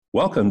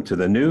Welcome to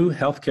the new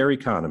healthcare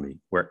economy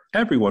where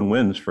everyone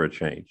wins for a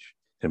change.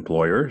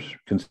 Employers,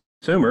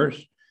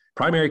 consumers,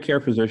 primary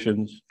care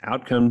physicians,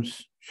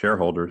 outcomes,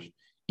 shareholders,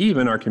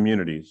 even our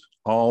communities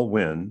all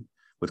win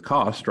with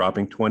costs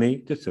dropping 20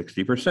 to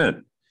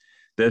 60%.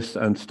 This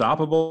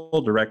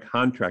unstoppable direct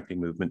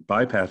contracting movement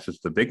bypasses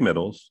the big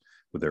middles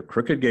with their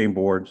crooked game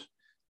boards,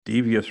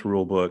 devious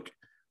rulebook,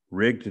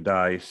 rigged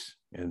dice,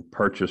 and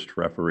purchased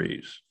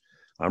referees.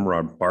 I'm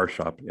Rob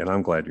Barshop, and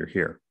I'm glad you're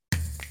here.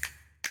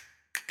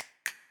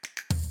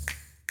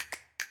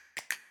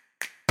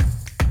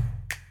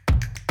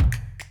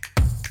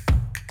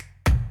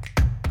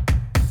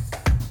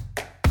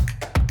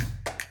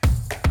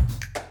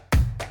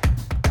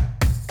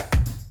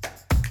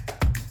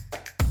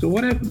 So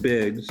what if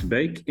bigs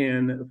bake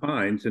in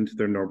fines into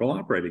their normal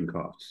operating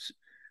costs?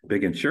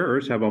 Big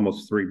insurers have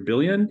almost $3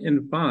 billion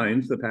in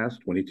fines the past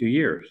 22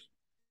 years.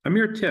 A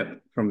mere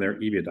tip from their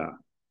EBITDA.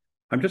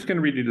 I'm just going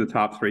to read you the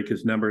top three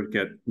because numbers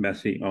get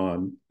messy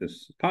on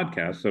this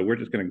podcast. So we're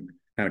just going to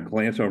kind of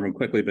glance over them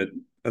quickly. But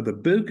of the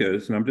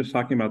BUCAs, and I'm just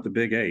talking about the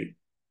big eight,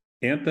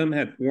 Anthem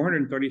had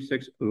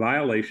 436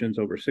 violations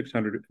over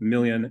 $600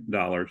 million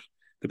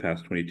the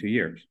past 22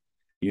 years.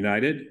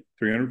 United,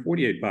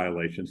 348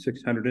 violations,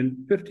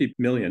 $650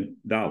 million.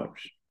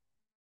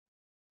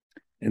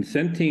 And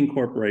Centene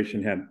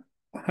Corporation had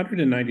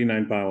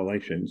 199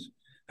 violations,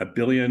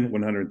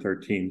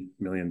 $1,113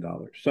 million.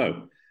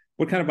 So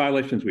what kind of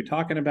violations are we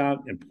talking about?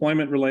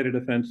 Employment-related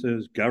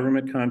offenses,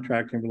 government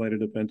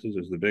contracting-related offenses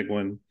is the big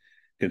one.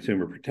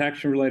 Consumer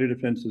protection-related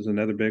offenses,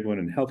 another big one,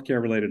 and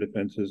healthcare-related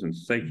offenses and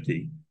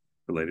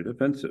safety-related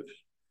offenses.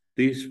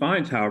 These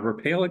fines, however,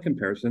 pale in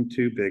comparison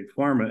to big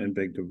pharma and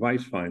big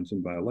device fines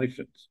and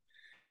violations.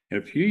 In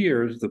a few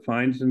years, the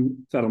fines and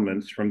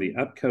settlements from the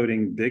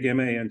upcoding big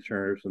MA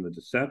insurers and the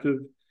deceptive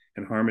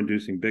and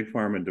harm-inducing big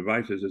pharma and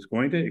devices is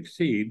going to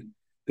exceed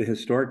the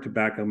historic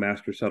tobacco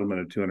master settlement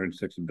of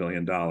 $206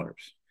 billion.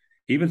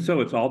 Even so,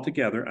 it's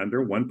altogether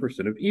under 1%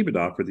 of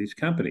EBITDA for these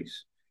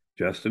companies.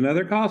 Just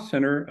another cost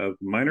center of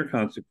minor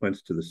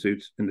consequence to the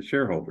suits and the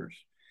shareholders.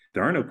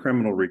 There are no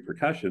criminal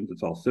repercussions,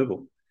 it's all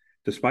civil,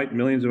 despite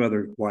millions of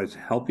otherwise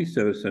healthy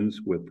citizens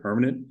with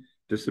permanent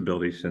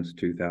disabilities since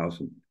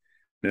 2000.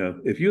 Now,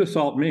 if you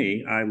assault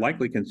me, I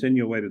likely can send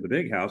you away to the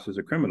big house as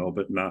a criminal,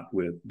 but not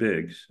with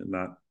bigs and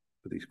not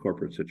with these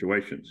corporate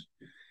situations.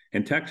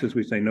 In Texas,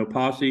 we say no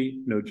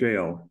posse, no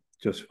jail,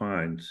 just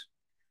fines.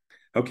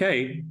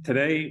 Okay,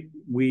 today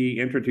we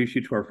introduce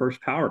you to our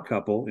first power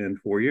couple in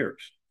 4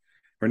 years.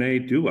 Renee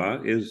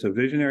Dua is a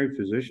visionary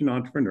physician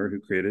entrepreneur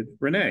who created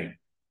Renee,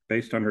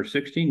 based on her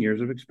 16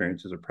 years of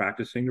experience as a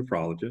practicing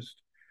nephrologist,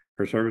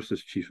 her service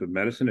as chief of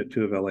medicine at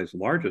two of LA's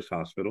largest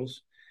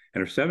hospitals, and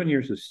her 7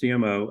 years as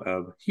CMO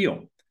of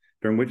Heal,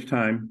 during which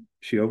time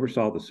she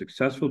oversaw the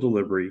successful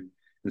delivery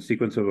and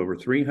sequence of over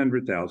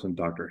 300,000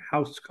 Dr.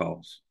 House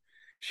calls.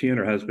 She and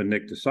her husband,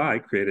 Nick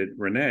Desai, created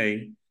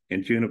Renee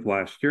in June of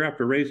last year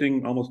after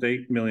raising almost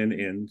 $8 million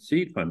in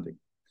seed funding.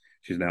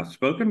 She's an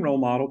outspoken role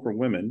model for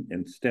women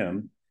in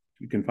STEM.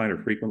 You can find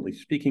her frequently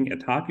speaking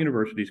at top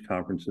universities,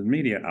 conferences, and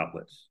media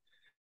outlets.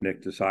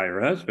 Nick Desai, her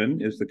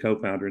husband, is the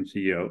co-founder and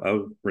CEO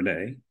of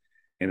Renee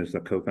and is the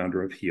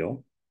co-founder of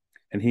Heal.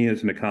 And he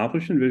is an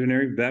accomplished and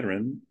visionary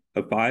veteran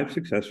of 5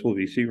 successful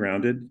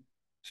VC-rounded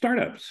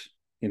startups.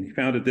 And he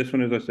founded this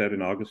one, as I said,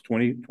 in August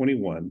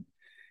 2021.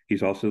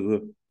 He's also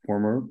the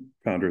former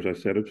founder, as I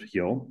said, of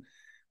Heal,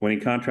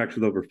 winning contracts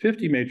with over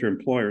 50 major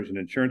employers and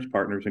insurance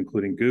partners,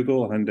 including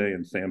Google, Hyundai,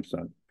 and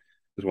Samsung,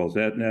 as well as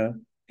Aetna,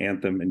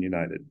 Anthem, and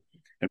United.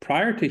 And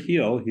prior to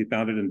Heal, he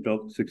founded and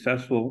built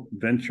successful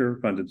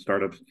venture-funded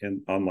startups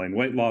in online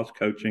weight loss,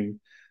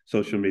 coaching,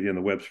 social media, and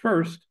the web's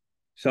first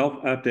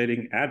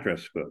self-updating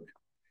address book.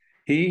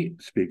 He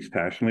speaks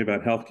passionately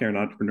about healthcare and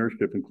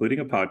entrepreneurship, including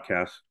a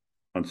podcast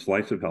on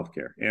Slice of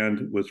Healthcare,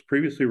 and was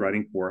previously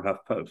writing for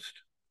HuffPost.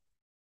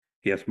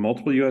 He has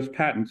multiple U.S.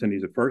 patents, and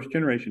he's a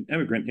first-generation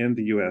immigrant in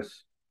the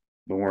U.S.,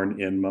 born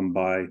in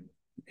Mumbai,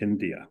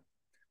 India.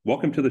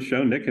 Welcome to the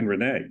show, Nick and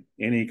Renee.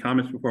 Any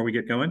comments before we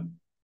get going?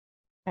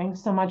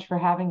 Thanks so much for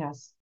having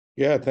us.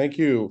 Yeah, thank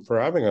you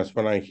for having us.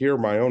 When I hear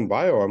my own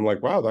bio, I'm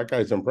like, wow, that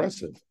guy's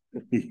impressive.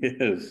 He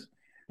is.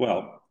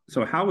 Well,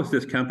 so how was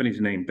this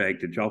company's name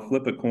baked? Did y'all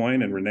flip a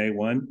coin and Renee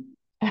won?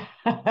 Do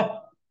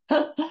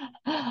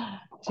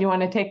you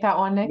want to take that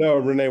one, Nick? No,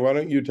 Renee, why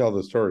don't you tell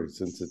the story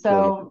since it's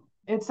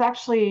it's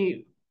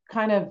actually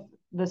kind of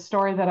the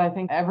story that I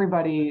think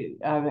everybody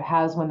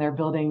has when they're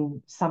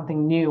building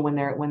something new, when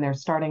they're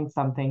starting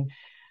something.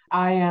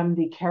 I am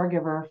the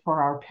caregiver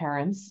for our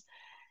parents.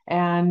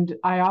 And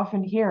I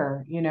often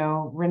hear,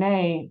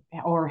 Renee,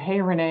 or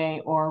hey,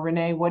 Renee, or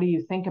Renee, what do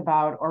you think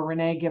about? Or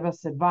Renee, give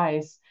us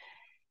advice.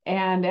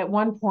 And at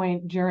one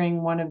point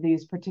during one of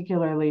these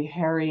particularly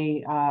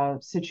hairy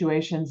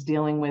situations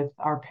dealing with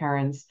our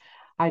parents,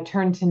 I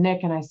turned to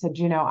Nick and I said,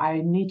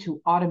 I need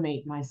to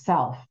automate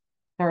myself.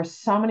 There are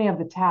so many of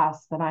the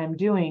tasks that I'm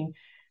doing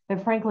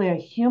that frankly a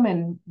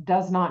human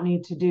does not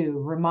need to do.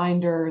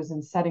 Reminders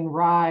and setting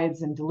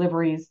rides and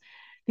deliveries.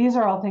 These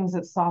are all things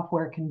that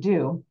software can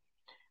do.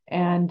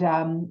 And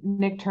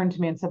Nick turned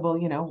to me and said, well,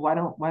 why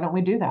don't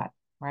we do that?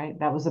 Right.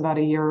 That was about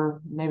a year,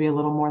 maybe a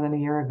little more than a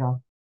year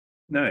ago.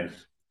 Nice.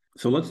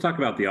 So let's talk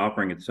about the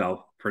offering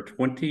itself. For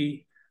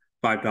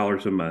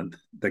 $25 a month,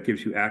 that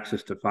gives you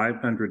access to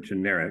 500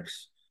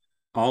 generics,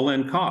 all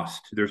in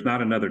cost. There's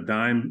not another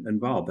dime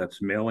involved.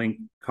 That's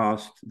mailing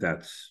cost.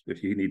 That's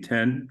if you need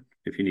 10,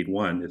 if you need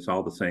one, it's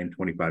all the same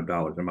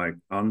 $25. Am I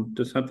on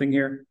to something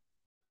here?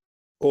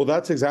 Well,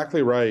 that's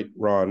exactly right,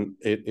 Ron.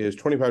 It is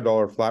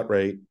 $25 flat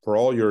rate for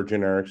all your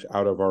generics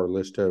out of our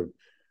list of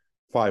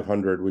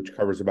 500, which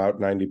covers about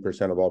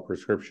 90% of all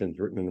prescriptions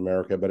written in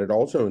America. But it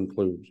also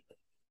includes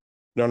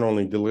not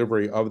only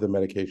delivery of the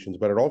medications,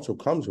 but it also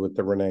comes with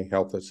the Renee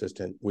Health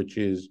Assistant, which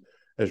is,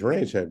 as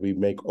Renee said, we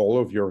make all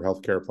of your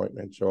healthcare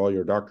appointments, so all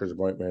your doctor's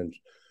appointments,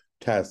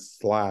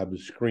 tests,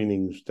 labs,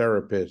 screenings,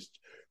 therapists.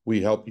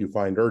 We help you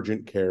find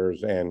urgent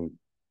cares and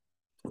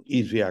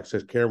easy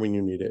access care when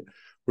you need it.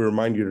 We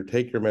remind you to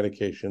take your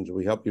medications.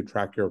 We help you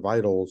track your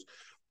vitals.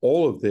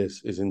 All of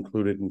this is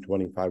included in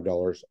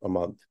 $25 a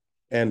month.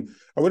 And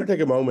I want to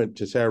take a moment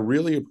to say I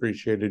really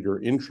appreciated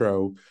your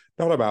intro,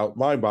 not about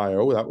my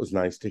bio, that was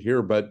nice to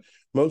hear, but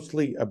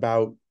mostly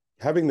about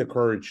having the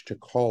courage to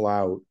call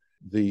out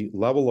the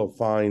level of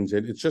fines.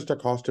 And it's just a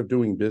cost of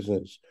doing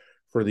business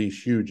for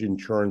these huge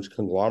insurance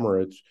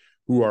conglomerates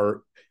who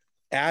are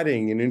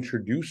adding and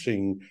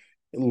introducing,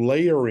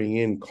 layering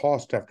in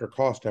cost after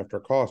cost after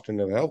cost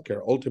into the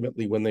healthcare.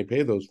 Ultimately, when they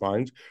pay those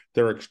fines,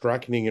 they're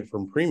extracting it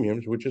from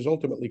premiums, which is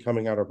ultimately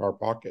coming out of our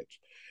pockets.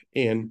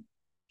 And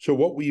so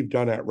what we've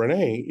done at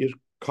Renee is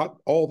cut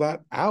all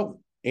that out.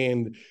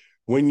 And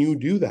when you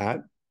do that,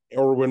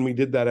 or when we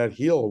did that at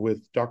Heal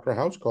with Dr.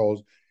 House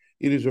Calls,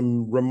 it is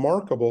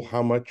remarkable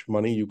how much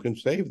money you can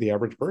save the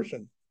average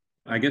person.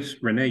 I guess,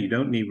 Renee, you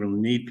don't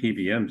need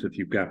PBMs if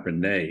you've got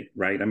Renee,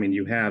 right? I mean,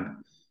 you have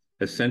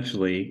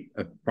essentially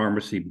a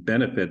pharmacy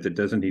benefit that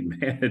doesn't need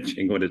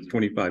managing when it's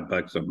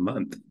 $25 a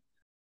month.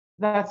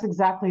 That's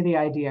exactly the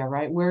idea,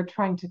 right? We're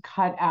trying to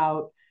cut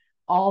out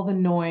all the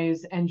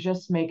noise and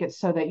just make it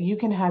so that you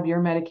can have your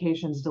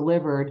medications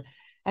delivered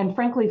and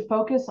frankly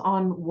focus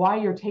on why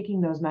you're taking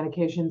those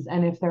medications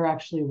and if they're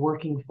actually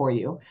working for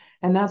you.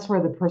 And that's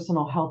where the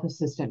personal health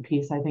assistant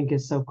piece I think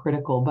is so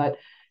critical. But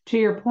to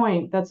your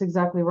point, that's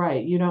exactly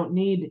right. You don't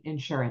need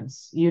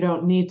insurance. You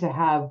don't need to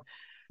have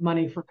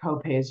money for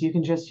copays. You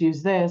can just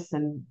use this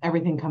and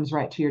everything comes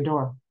right to your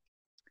door.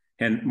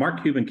 And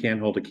Mark Cuban can't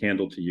hold a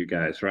candle to you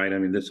guys, right? I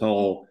mean, this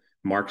whole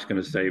Mark's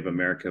going to save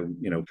America,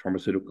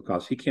 pharmaceutical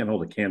costs. He can't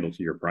hold a candle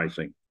to your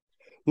pricing.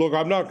 Look,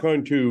 I'm not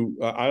going to,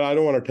 I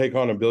don't want to take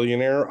on a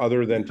billionaire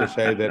other than to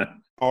say that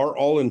our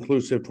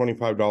all-inclusive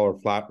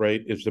 $25 flat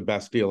rate is the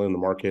best deal in the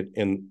market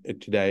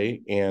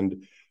today.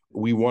 And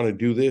we want to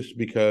do this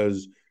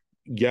because,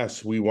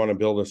 yes, we want to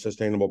build a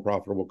sustainable,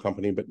 profitable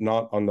company, but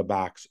not on the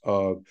backs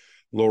of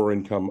lower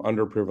income,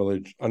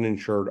 underprivileged,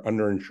 uninsured,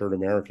 underinsured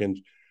Americans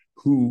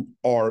who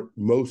are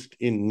most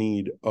in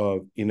need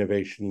of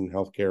innovation in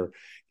healthcare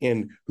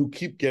and who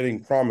keep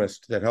getting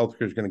promised that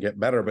healthcare is going to get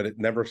better, but it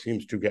never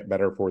seems to get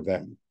better for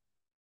them.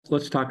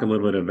 Let's talk a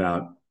little bit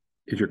about,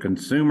 is your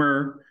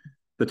consumer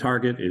the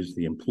target? Is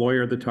the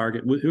employer the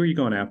target? Who are you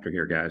going after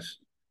here, guys?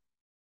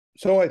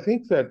 So I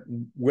think that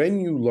when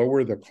you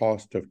lower the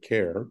cost of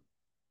care,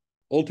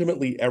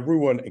 ultimately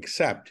everyone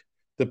except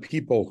the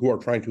people who are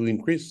trying to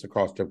increase the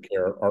cost of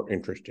care are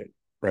interested,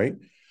 right?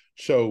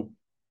 So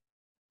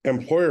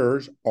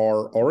employers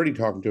are already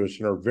talking to us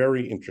and are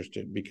very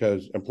interested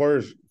because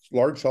employers,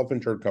 large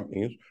self-insured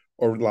companies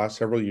over the last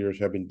several years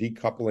have been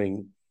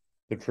decoupling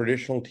the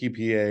traditional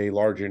TPA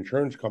large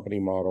insurance company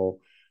model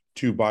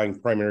to buying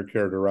primary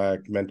care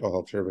direct, mental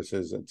health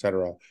services, et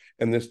cetera.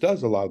 And this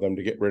does allow them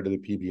to get rid of the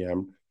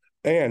PBM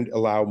and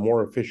allow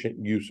more efficient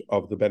use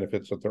of the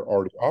benefits that they're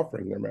already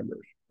offering their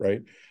members,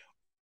 right?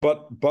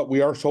 But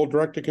we are sold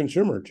direct to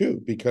consumer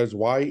too, because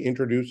why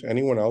introduce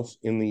anyone else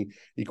in the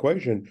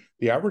equation?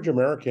 The average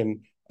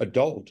American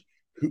adult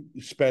who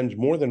spends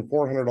more than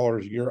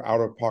 $400 a year out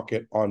of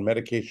pocket on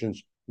medications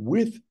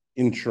with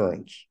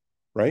insurance,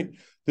 right?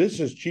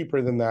 This is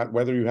cheaper than that,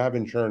 whether you have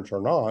insurance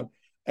or not,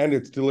 and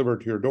it's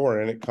delivered to your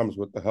door and it comes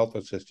with the health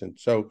assistant.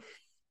 So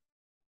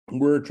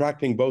we're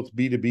attracting both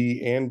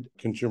B2B and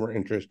consumer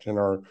interest and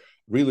are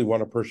really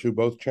want to pursue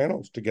both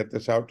channels to get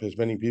this out to as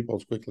many people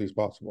as quickly as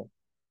possible.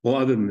 Well,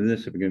 other than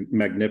this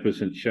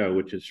magnificent show,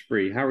 which is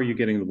free, how are you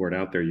getting the word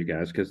out there, you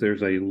guys? Because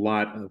there's a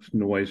lot of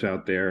noise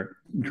out there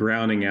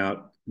drowning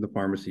out the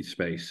pharmacy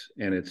space,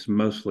 and it's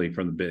mostly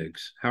from the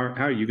bigs. How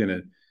are you going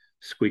to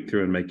squeak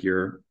through and make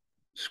your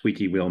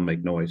squeaky wheel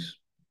make noise?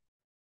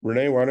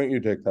 Renee, why don't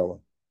you take that one?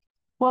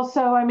 Well,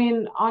 so I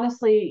mean,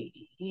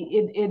 honestly,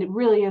 it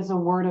really is a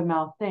word of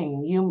mouth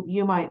thing.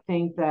 You might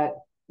think that,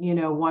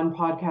 one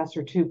podcast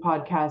or two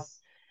podcasts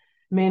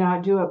may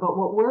not do it, but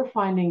what we're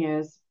finding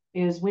is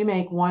we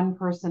make one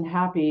person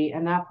happy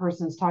and that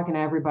person's talking to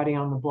everybody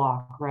on the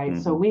block, right?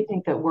 So we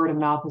think that word of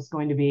mouth is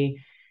going to be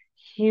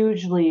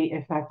hugely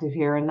effective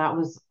here. And that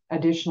was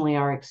additionally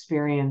our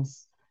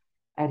experience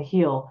at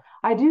Heal.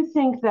 I do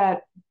think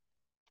that,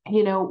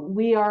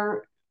 we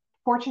are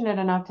fortunate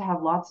enough to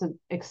have lots of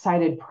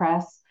excited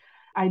press.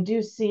 I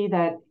do see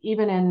that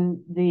even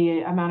in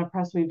the amount of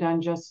press we've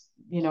done, just,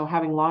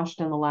 having launched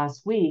in the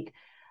last week,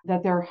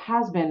 that there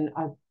has been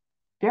a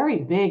very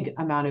big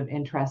amount of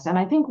interest. And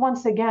I think,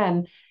 once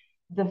again,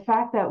 the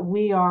fact that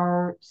we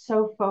are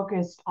so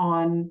focused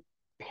on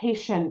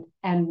patient,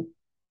 and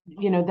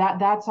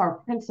that's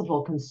our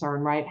principal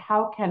concern, right?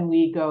 How can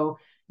we go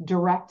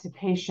direct to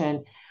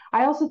patient?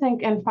 I also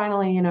think, and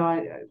finally,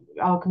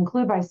 I'll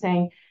conclude by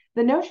saying,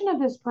 the notion of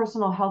this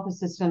personal health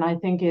assistant, I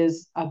think,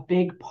 is a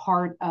big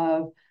part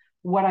of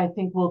what I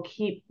think will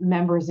keep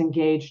members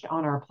engaged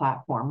on our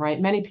platform, right?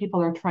 Many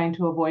people are trying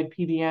to avoid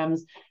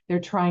PBMs. They're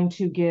trying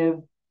to give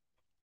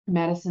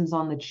medicines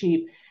on the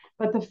cheap.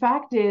 But the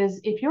fact is,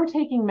 if you're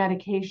taking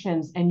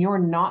medications and you're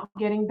not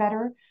getting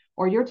better,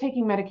 or you're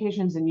taking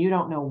medications and you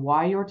don't know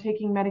why you're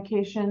taking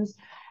medications,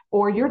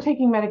 or you're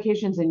taking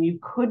medications and you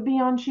could be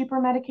on cheaper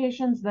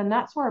medications, then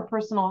that's where a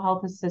personal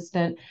health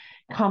assistant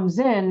comes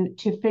in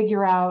to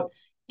figure out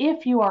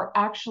if you are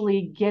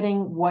actually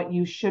getting what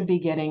you should be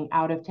getting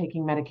out of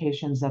taking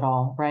medications at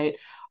all, right?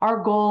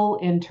 Our goal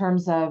in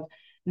terms of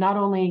not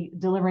only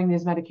delivering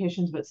these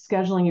medications, but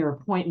scheduling your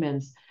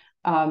appointments,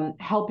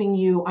 helping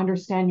you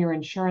understand your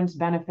insurance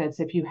benefits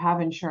if you have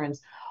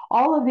insurance.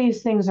 All of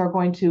these things are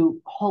going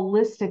to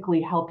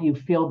holistically help you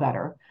feel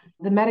better.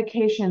 The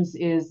medications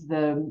is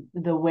the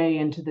way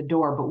into the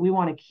door, but we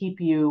want to keep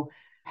you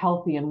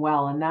healthy and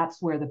well. And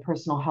that's where the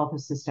personal health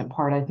assistant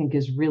part, I think,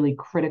 is really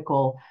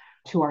critical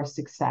to our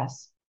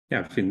success. Yeah,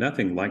 I've seen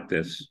nothing like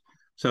this.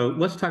 So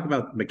let's talk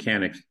about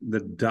mechanics. The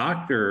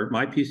doctor,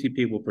 my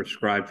PCP, will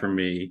prescribe for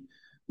me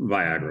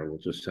Viagra, we'll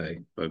just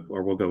say,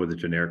 or we'll go with the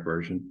generic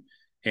version,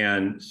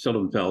 and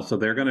Sildenafil. So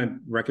they're going to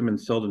recommend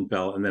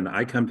Sildenafil, and then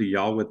I come to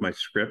y'all with my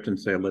script and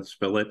say, let's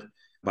fill it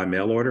by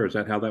mail order. Is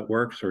that how that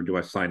works? Or do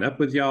I sign up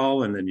with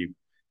y'all and then you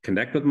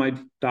connect with my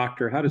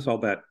doctor? How does all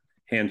that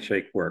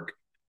handshake work?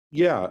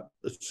 Yeah.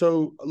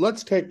 So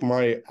let's take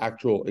my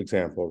actual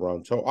example,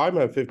 Ron. So I'm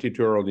a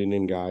 52-year-old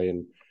Indian guy,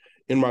 and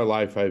in my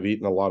life, I've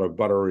eaten a lot of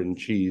butter and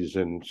cheese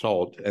and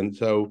salt. And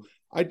so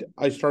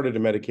I started a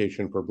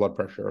medication for blood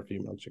pressure a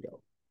few months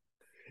ago.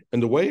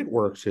 And the way it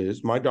works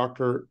is my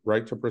doctor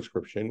writes a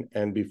prescription,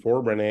 and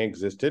before Renee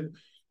existed,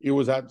 it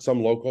was at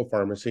some local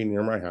pharmacy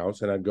near my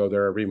house, and I'd go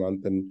there every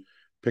month and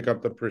pick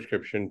up the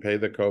prescription, pay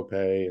the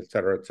copay, et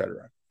cetera,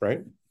 right?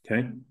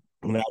 Okay.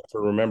 And I have to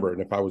remember,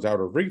 and if I was out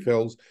of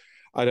refills,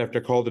 I'd have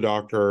to call the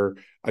doctor.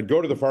 I'd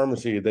go to the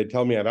pharmacy. They'd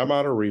tell me I'm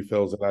out of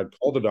refills, and I'd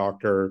call the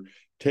doctor,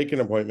 take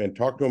an appointment,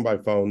 talk to him by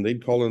phone.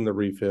 They'd call in the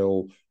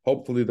refill.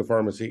 Hopefully the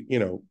pharmacy,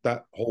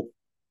 that whole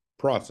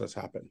process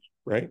happens,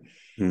 right?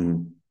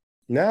 Mm-hmm.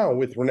 Now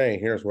with Renee,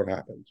 here's what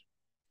happens.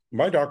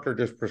 My doctor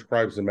just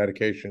prescribes the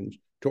medications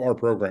to our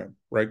program,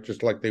 right?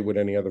 Just like they would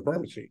any other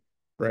pharmacy,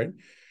 right?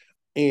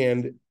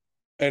 And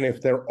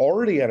if they're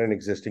already at an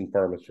existing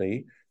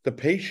pharmacy, the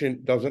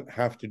patient doesn't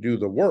have to do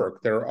the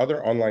work. There are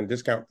other online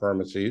discount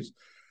pharmacies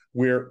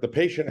where the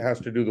patient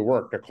has to do the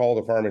work to call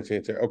the pharmacy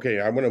and say,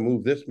 okay, I'm going to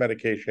move this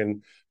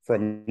medication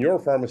from your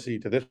pharmacy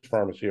to this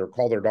pharmacy, or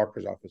call their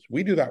doctor's office.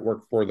 We do that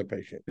work for the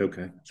patient.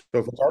 Okay. So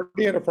if it's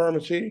already at a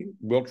pharmacy,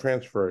 we'll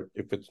transfer it.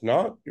 If it's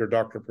not, your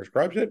doctor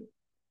prescribes it,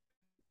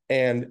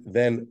 and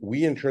then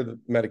we ensure that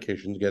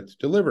medication gets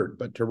delivered.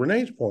 But to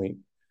Renee's point,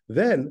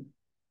 then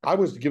I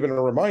was given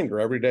a reminder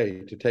every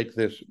day to take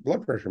this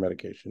blood pressure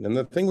medication. And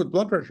the thing with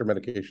blood pressure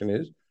medication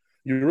is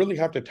you really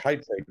have to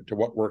titrate to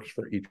what works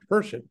for each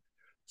person.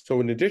 So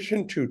in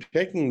addition to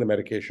taking the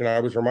medication, I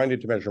was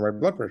reminded to measure my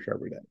blood pressure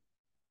every day.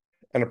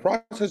 And a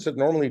process that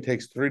normally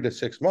takes 3 to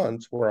 6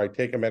 months, where I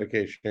take a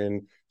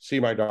medication, see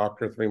my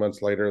doctor 3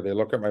 months later, they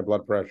look at my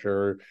blood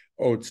pressure,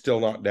 oh, it's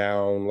still not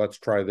down, let's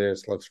try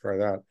this, let's try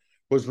that,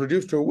 was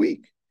reduced to a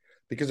week.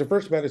 Because the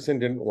first medicine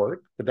didn't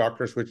work, the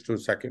doctor switched to a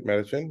second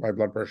medicine, my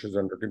blood pressure is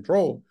under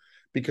control,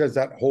 because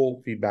that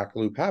whole feedback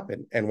loop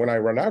happened. And when I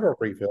run out of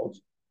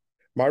refills,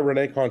 my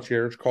Renee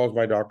concierge calls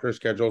my doctor,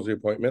 schedules the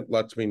appointment,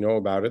 lets me know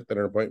about it, that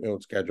an appointment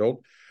was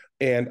scheduled.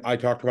 And I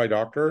talk to my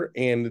doctor,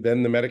 and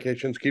then the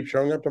medications keep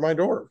showing up to my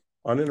door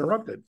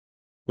uninterrupted.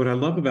 What I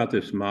love about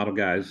this model,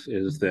 guys,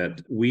 is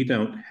that we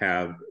don't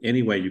have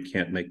any way you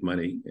can't make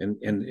money. And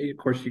of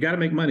course, you got to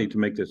make money to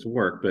make this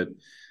work. But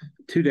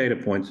 2 data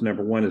points.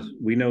 Number one is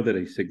we know that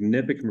a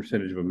significant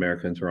percentage of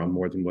Americans are on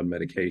more than one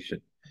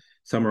medication.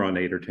 Some are on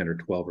 8 or 10 or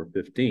 12 or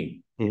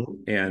 15,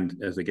 and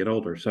as they get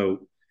older.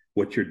 So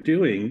what you're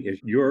doing is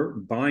you're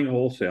buying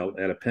wholesale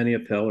at a penny a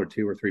pill or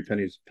 2 or 3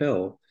 pennies a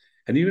pill.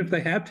 And even if they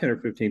have 10 or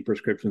 15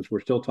 prescriptions,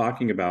 we're still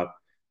talking about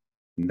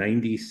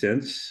 90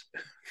 cents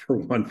for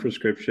one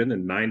prescription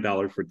and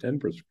 $9 for 10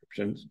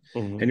 prescriptions.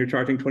 And you're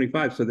charging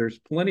 25. So there's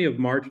plenty of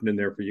margin in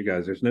there for you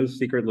guys. There's no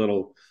secret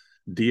little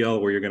deal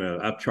where you're going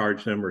to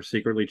upcharge them or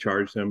secretly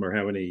charge them or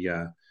have any,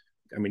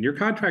 your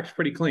contract's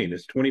pretty clean.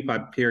 It's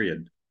 25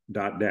 period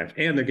dot dash.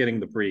 And they're getting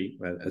the free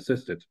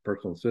assistant,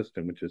 personal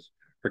assistant, which is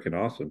freaking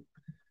awesome.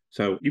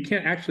 So you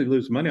can't actually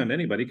lose money on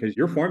anybody because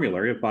your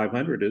formulary of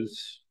 500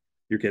 is,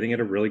 you're getting it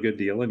a really good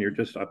deal and you're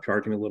just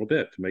upcharging a little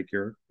bit to make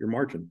your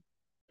margin.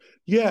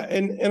 Yeah.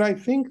 And I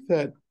think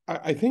that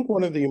I think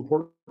one of the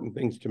important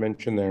things to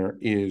mention there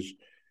is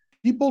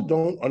people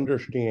don't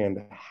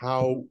understand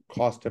how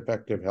cost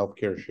effective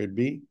healthcare should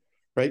be,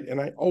 right? And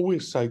I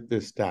always cite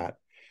this stat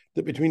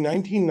that between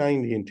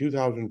 1990 and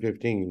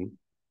 2015,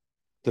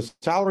 the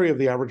salary of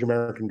the average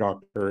American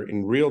doctor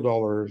in real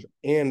dollars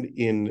and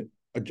in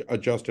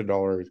adjusted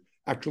dollars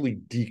actually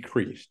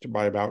decreased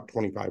by about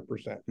 25%.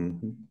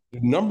 Mm-hmm. The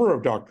number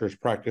of doctors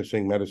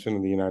practicing medicine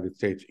in the United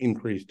States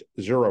increased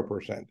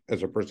 0%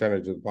 as a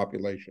percentage of the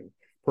population,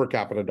 per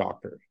capita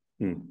doctors.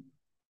 Mm.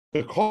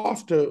 The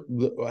cost of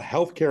the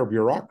healthcare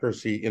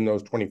bureaucracy in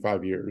those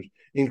 25 years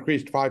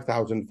increased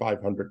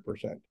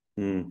 5,500%.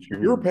 Mm-hmm. So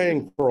you're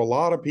paying for a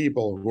lot of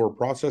people who are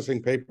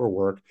processing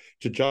paperwork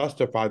to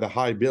justify the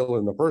high bill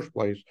in the first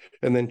place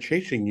and then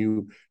chasing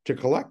you to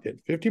collect it.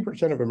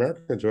 50% of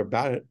Americans who have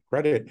bad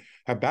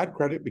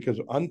credit because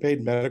of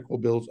unpaid medical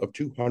bills of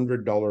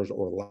 $200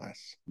 or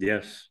less.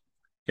 Yes.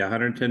 Yeah,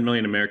 110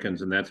 million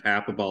Americans, and that's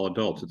half of all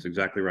adults. It's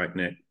exactly right,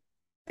 Nick.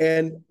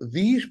 And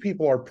these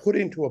people are put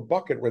into a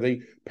bucket where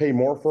they pay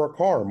more for a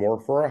car, more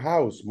for a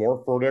house,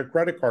 more for their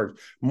credit cards,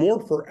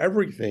 more for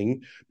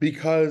everything,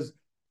 because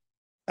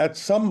at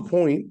some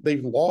point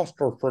they've lost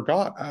or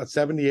forgot a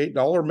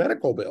 $78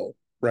 medical bill,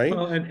 right?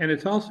 Well, and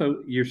it's also,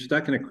 you're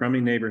stuck in a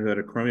crummy neighborhood,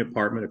 a crummy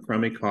apartment, a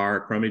crummy car,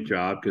 a crummy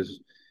job, because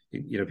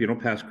if you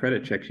don't pass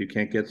credit checks, you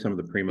can't get some of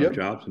the primo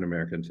jobs in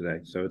America today.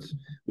 So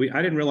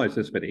I didn't realize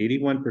this, but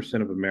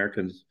 81% of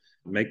Americans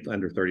make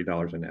under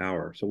 $30 an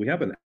hour. So we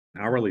have an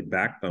hourly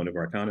backbone of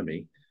our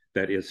economy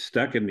that is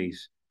stuck in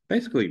these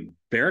basically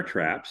bear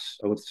traps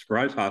with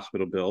surprise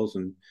hospital bills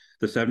and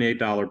the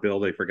 $78 bill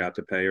they forgot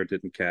to pay or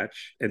didn't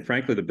catch. And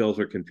frankly, the bills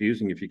are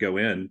confusing. If you go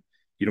in,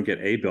 you don't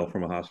get a bill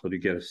from a hospital, you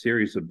get a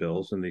series of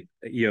bills, and the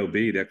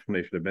EOB, the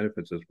explanation of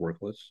benefits, is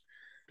worthless.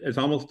 It's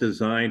almost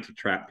designed to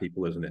trap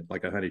people, isn't it?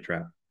 Like a honey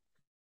trap.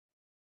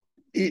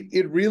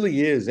 It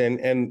really is.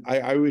 And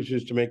I always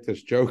used to make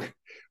this joke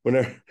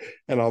whenever,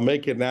 and I'll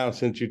make it now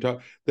since you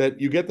talk,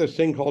 that you get this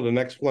thing called an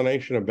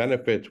explanation of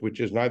benefits, which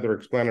is neither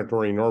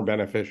explanatory nor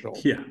beneficial.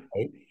 Yeah.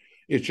 Right?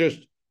 It's just,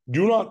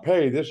 do not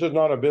pay. This is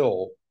not a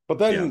bill. But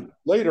then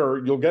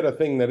later you'll get a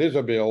thing that is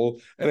a bill,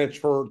 and it's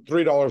for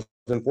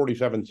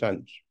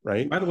 $3.47,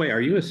 right? By the way, are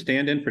you a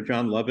stand-in for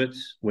John Lovitz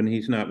when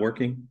he's not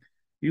working?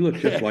 You look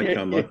just like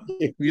John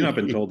Lovitz. You've not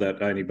been told that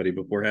by anybody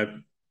before, have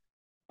you?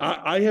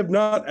 I have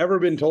not ever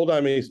been told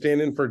I'm a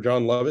stand-in for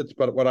John Lovitz,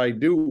 but what I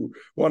do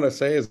want to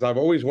say is I've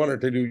always wanted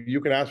to do. You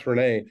can ask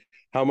Renee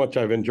how much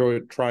I've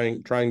enjoyed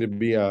trying to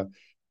be a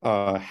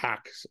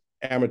hacks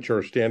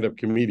amateur stand-up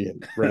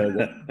comedian.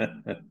 Renee.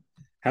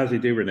 How's he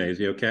do, Renee? Is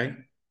he okay?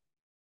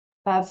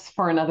 That's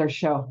for another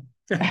show.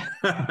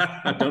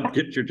 Don't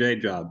get your day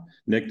job,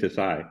 Nick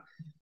Desai.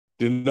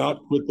 Did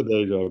not quit the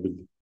day job.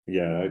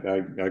 Yeah,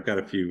 I've got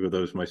a few of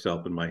those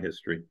myself in my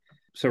history.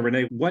 So,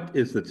 Renee, what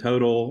is the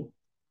total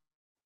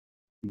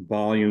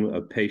volume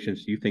of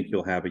patients you think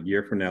you'll have a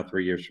year from now,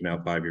 3 years from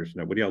now, 5 years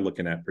from now? What are y'all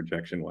looking at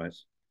projection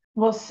wise?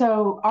 Well,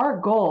 so our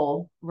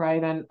goal,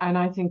 right, and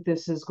I think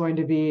this is going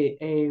to be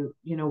a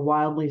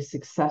wildly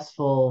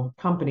successful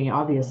company,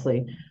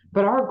 obviously,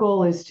 but our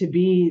goal is to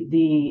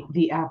be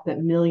the app that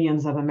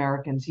millions of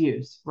Americans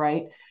use,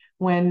 right?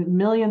 When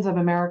millions of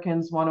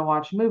Americans want to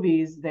watch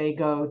movies, they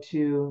go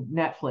to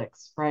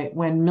Netflix, right?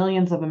 When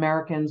millions of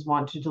Americans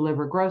want to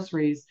deliver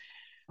groceries,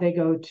 they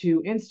go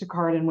to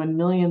Instacart. And when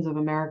millions of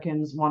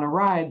Americans want to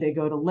ride, they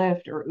go to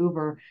Lyft or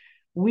Uber.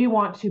 We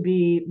want to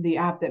be the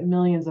app that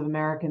millions of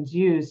Americans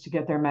use to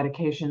get their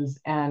medications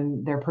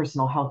and their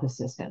personal health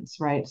assistance,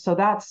 right? So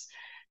that's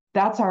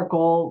our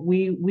goal.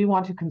 We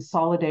want to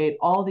consolidate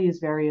all these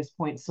various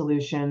point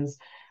solutions.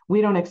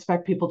 We don't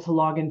expect people to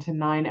log into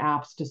 9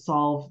 apps to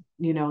solve,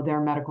 their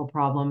medical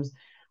problems.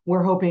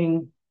 We're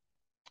hoping,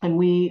 and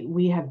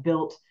we have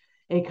built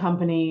a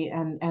company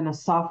and a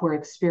software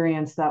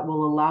experience that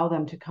will allow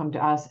them to come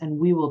to us, and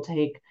we will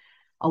take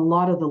a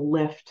lot of the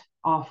lift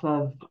off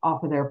of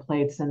their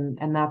plates,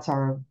 and that's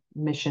our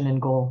mission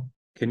and goal.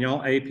 Can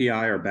y'all API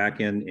or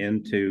back end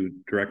into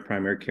direct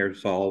primary care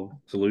solve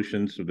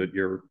solutions so that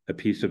you're a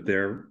piece of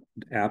their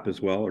app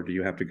as well, or do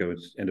you have to go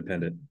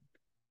independent?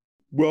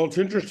 Well, it's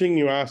interesting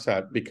you ask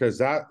that,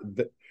 because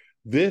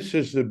this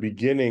is the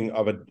beginning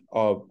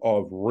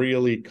of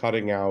really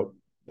cutting out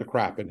the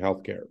crap in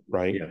healthcare,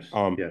 right? Yes.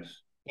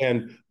 Yes.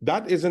 And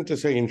that isn't to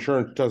say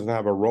insurance doesn't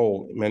have a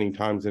role many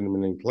times in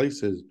many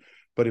places,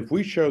 but if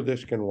we show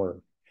this can work,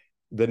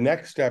 the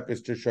next step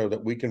is to show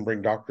that we can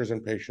bring doctors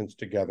and patients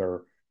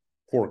together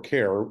for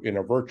care in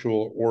a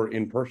virtual or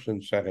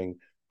in-person setting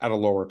at a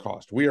lower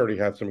cost. We already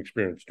have some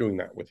experience doing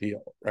that with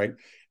Heal, right?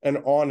 And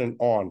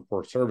on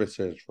for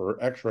services,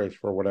 for x-rays,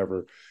 for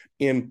whatever.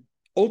 And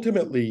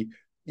ultimately,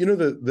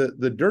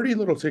 the dirty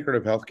little secret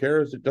of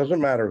healthcare is it doesn't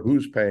matter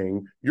who's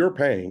paying, you're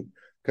paying,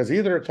 because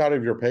either it's out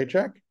of your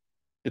paycheck,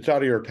 it's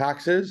out of your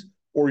taxes,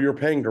 or you're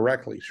paying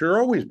directly. So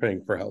you're always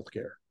paying for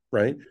healthcare,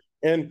 right?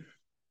 And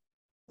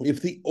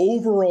if the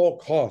overall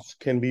cost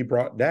can be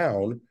brought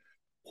down,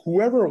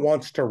 whoever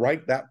wants to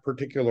write that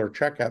particular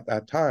check at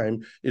that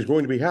time is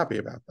going to be happy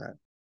about that.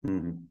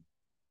 Mm-hmm.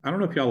 I don't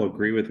know if y'all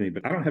agree with me,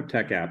 but I don't have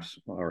tech apps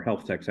or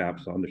health tech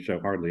apps on the show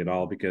hardly at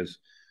all because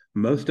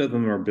most of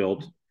them are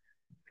built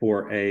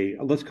for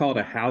let's call it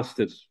a house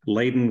that's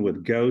laden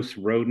with ghosts,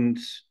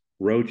 rodents,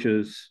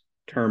 roaches,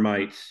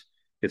 termites.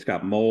 It's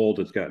got mold.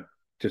 It's got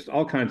just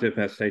all kinds of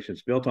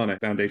infestations built on a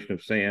foundation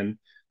of sand.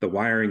 The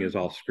wiring is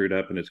all screwed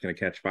up and it's going to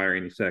catch fire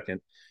any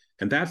second.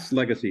 And that's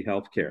legacy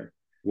healthcare.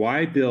 Why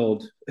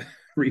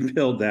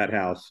rebuild that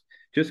house?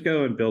 Just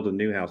go and build a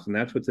new house. And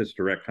that's what this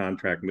direct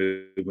contract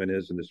movement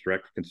is and this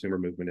direct consumer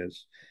movement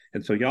is.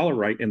 And so y'all are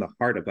right in the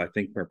heart of, I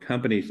think, where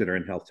companies that are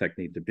in health tech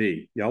need to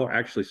be. Y'all are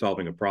actually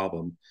solving a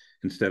problem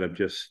instead of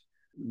just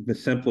the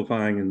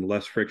simplifying and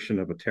less friction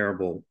of a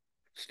terrible,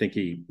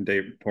 stinky,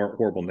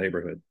 horrible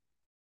neighborhood.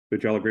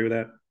 Would y'all agree with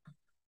that?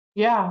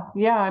 Yeah,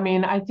 yeah. I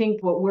mean, I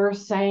think what we're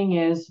saying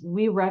is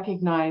we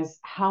recognize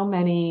how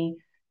many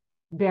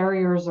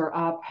barriers are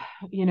up.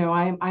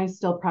 I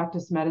still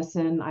practice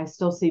medicine. I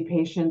still see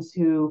patients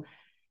who,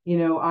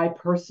 I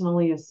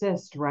personally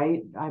assist,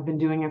 right? I've been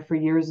doing it for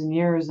years and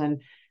years.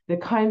 And the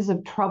kinds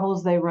of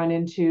troubles they run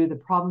into, the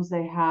problems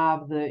they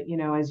have,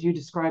 as you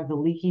described, the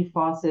leaky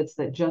faucets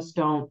that just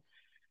don't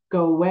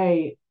go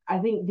away. I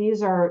think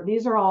these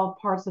are all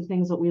parts of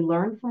things that we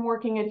learned from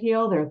working at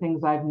Heal. They're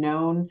things I've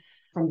known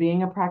from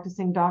being a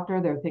practicing doctor.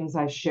 They're things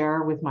I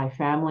share with my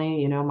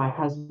family, my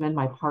husband,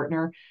 my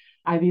partner.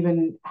 I've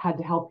even had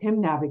to help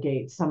him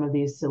navigate some of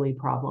these silly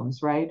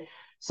problems, right?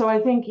 So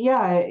I think,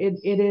 yeah, it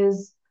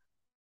is.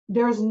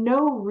 There's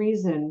no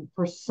reason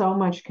for so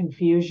much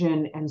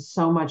confusion and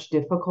so much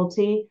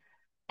difficulty.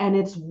 And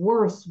it's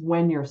worse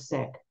when you're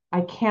sick.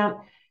 I can't,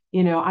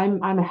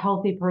 I'm a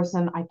healthy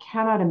person. I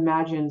cannot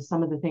imagine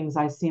some of the things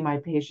I see my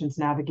patients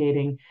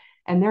navigating,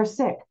 and they're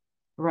sick,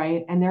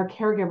 right? And their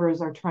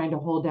caregivers are trying to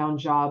hold down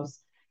jobs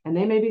and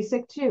they may be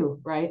sick too,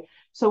 right?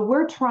 So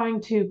we're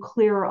trying to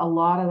clear a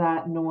lot of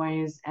that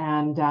noise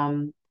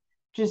and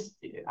just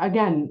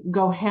again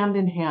go hand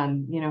in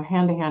hand,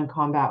 hand to hand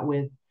combat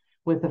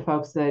with the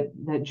folks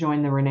that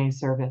join the Renee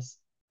service.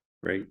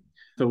 Great.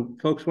 So,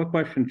 folks, what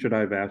question should I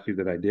have asked you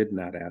that I did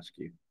not ask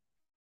you?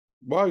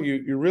 Well,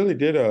 you really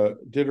did a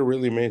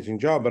really amazing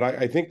job. But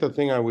I think the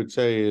thing I would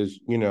say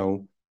is,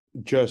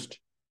 just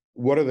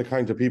what are the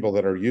kinds of people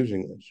that are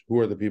using this? Who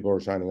are the people who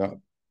are signing up?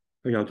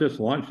 I just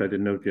launched. I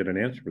didn't know if you had an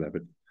answer for that,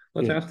 but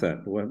let's ask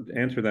that.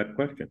 Answer that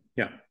question.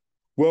 Yeah.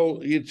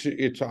 Well,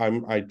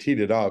 I teed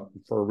it up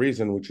for a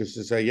reason, which is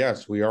to say,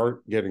 yes, we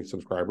are getting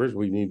subscribers.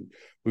 We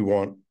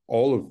want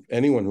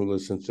anyone who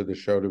listens to the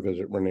show to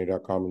visit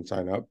renee.com and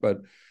sign up. But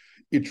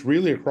it's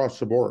really across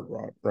the board,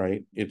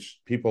 right? It's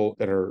people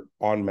that are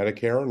on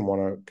Medicare and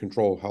want to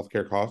control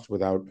healthcare costs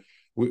without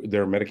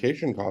their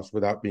medication costs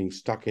without being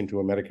stuck into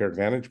a Medicare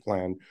Advantage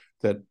plan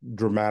that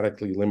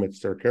dramatically limits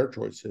their care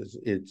choices.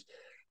 It's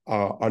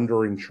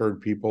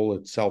underinsured people,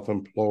 it's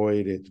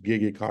self-employed, it's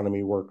gig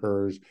economy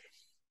workers,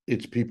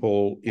 it's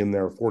people in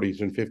their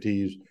 40s and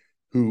 50s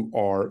who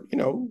are,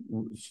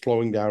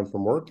 slowing down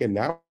from work. And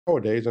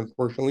nowadays,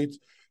 unfortunately, it's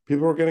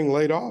people are getting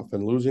laid off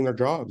and losing their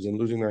jobs and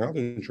losing their health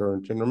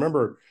insurance. And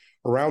remember,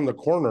 around the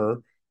corner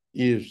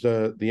is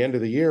the end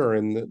of the year,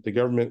 and the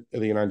government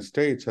of the United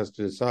States has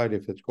to decide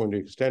if it's going to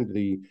extend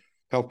the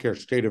healthcare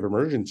state of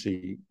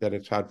emergency that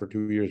it's had for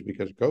 2 years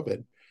because of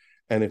COVID.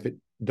 And if it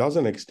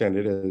doesn't extend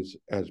it,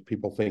 as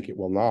people think it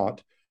will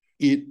not,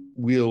 it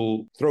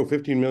will throw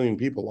 15 million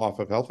people off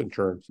of health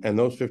insurance, and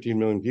those 15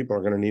 million people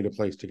are going to need a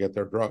place to get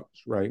their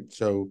drugs, right?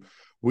 So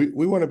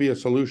we want to be a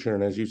solution,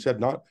 and as you said,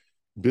 not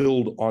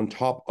build on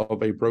top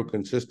of a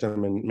broken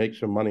system and make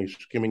some money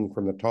skimming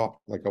from the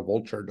top like a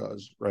vulture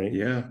does, right?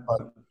 Yeah.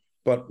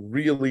 But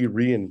really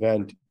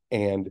reinvent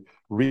and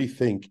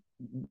rethink.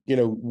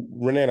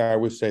 Renee and I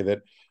always say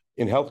that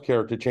in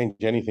healthcare, to change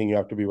anything, you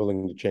have to be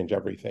willing to change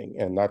everything,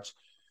 and that's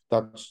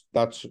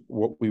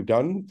what we've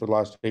done for the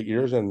last 8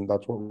 years, and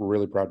that's what we're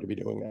really proud to be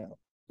doing now.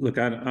 Look,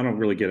 I don't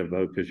really get a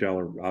vote because y'all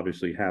are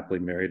obviously happily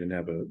married and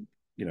have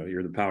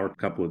you're the power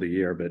couple of the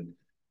year, but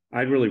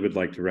I really would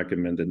like to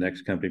recommend the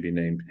next company be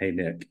named Hey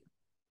Nick.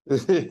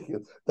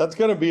 That's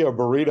going to be a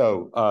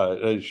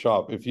burrito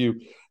shop. If you,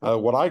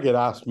 what I get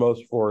asked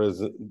most for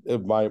is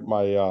my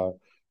the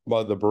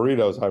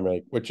burritos I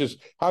make, which is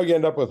how you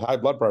end up with high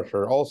blood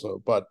pressure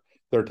also, but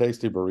they're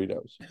tasty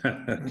burritos.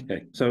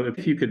 Okay. So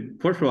if you could,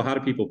 first of all, how do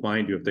people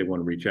find you if they want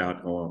to reach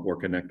out or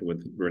connect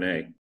with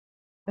Renee?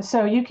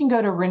 So you can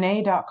go to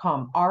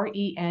renee.com,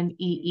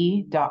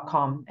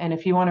 renee.com. And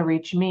if you want to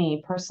reach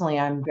me personally,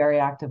 I'm very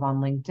active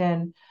on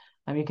LinkedIn.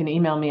 You can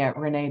email me at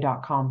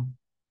renee.com.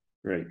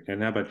 Great.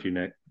 And how about you,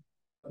 Nick?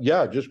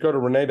 Yeah, just go to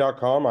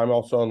renee.com. I'm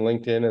also on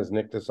LinkedIn as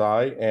Nick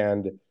Desai,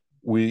 and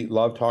we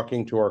love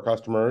talking to our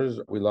customers.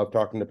 We love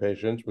talking to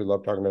patients. We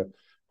love talking to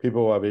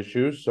people who have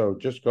issues. So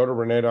just go to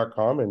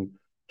renee.com and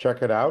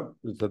check it out.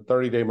 It's a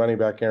 30-day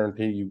money-back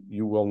guarantee.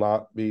 You will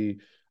not be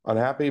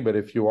unhappy, but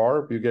if you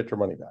are, you get your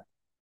money back.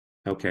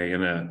 Okay.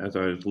 And as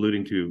I was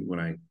alluding to when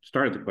I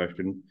started the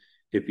question,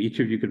 if each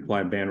of you could fly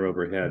a banner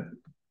overhead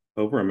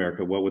over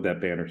America, what would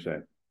that banner say?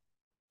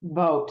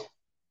 Vote.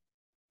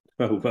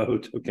 Oh,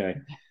 vote. Okay.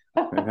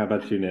 And how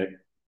about you, Nick?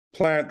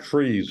 Plant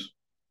trees.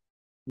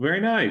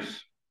 Very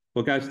nice.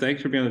 Well, guys,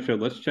 thanks for being on the show.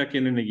 Let's check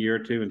in a year or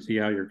two and see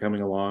how you're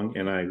coming along.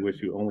 And I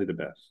wish you only the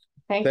best.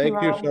 Thank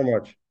Thank you Rob. so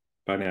much.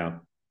 Bye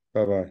now.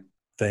 Bye-bye.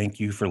 Thank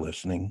you for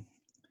listening.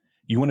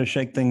 You want to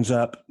shake things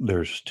up?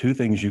 There's two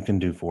things you can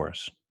do for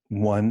us.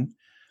 One,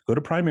 go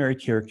to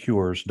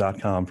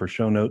primarycarecures.com for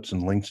show notes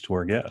and links to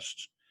our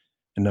guests.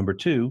 And number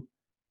two,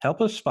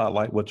 help us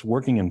spotlight what's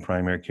working in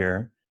primary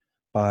care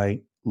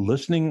by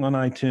listening on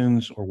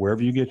iTunes or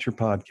wherever you get your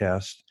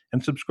podcasts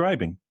and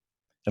subscribing,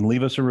 and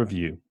leave us a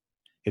review.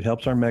 It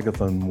helps our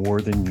megaphone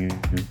more than you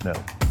know.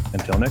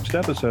 Until next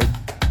episode.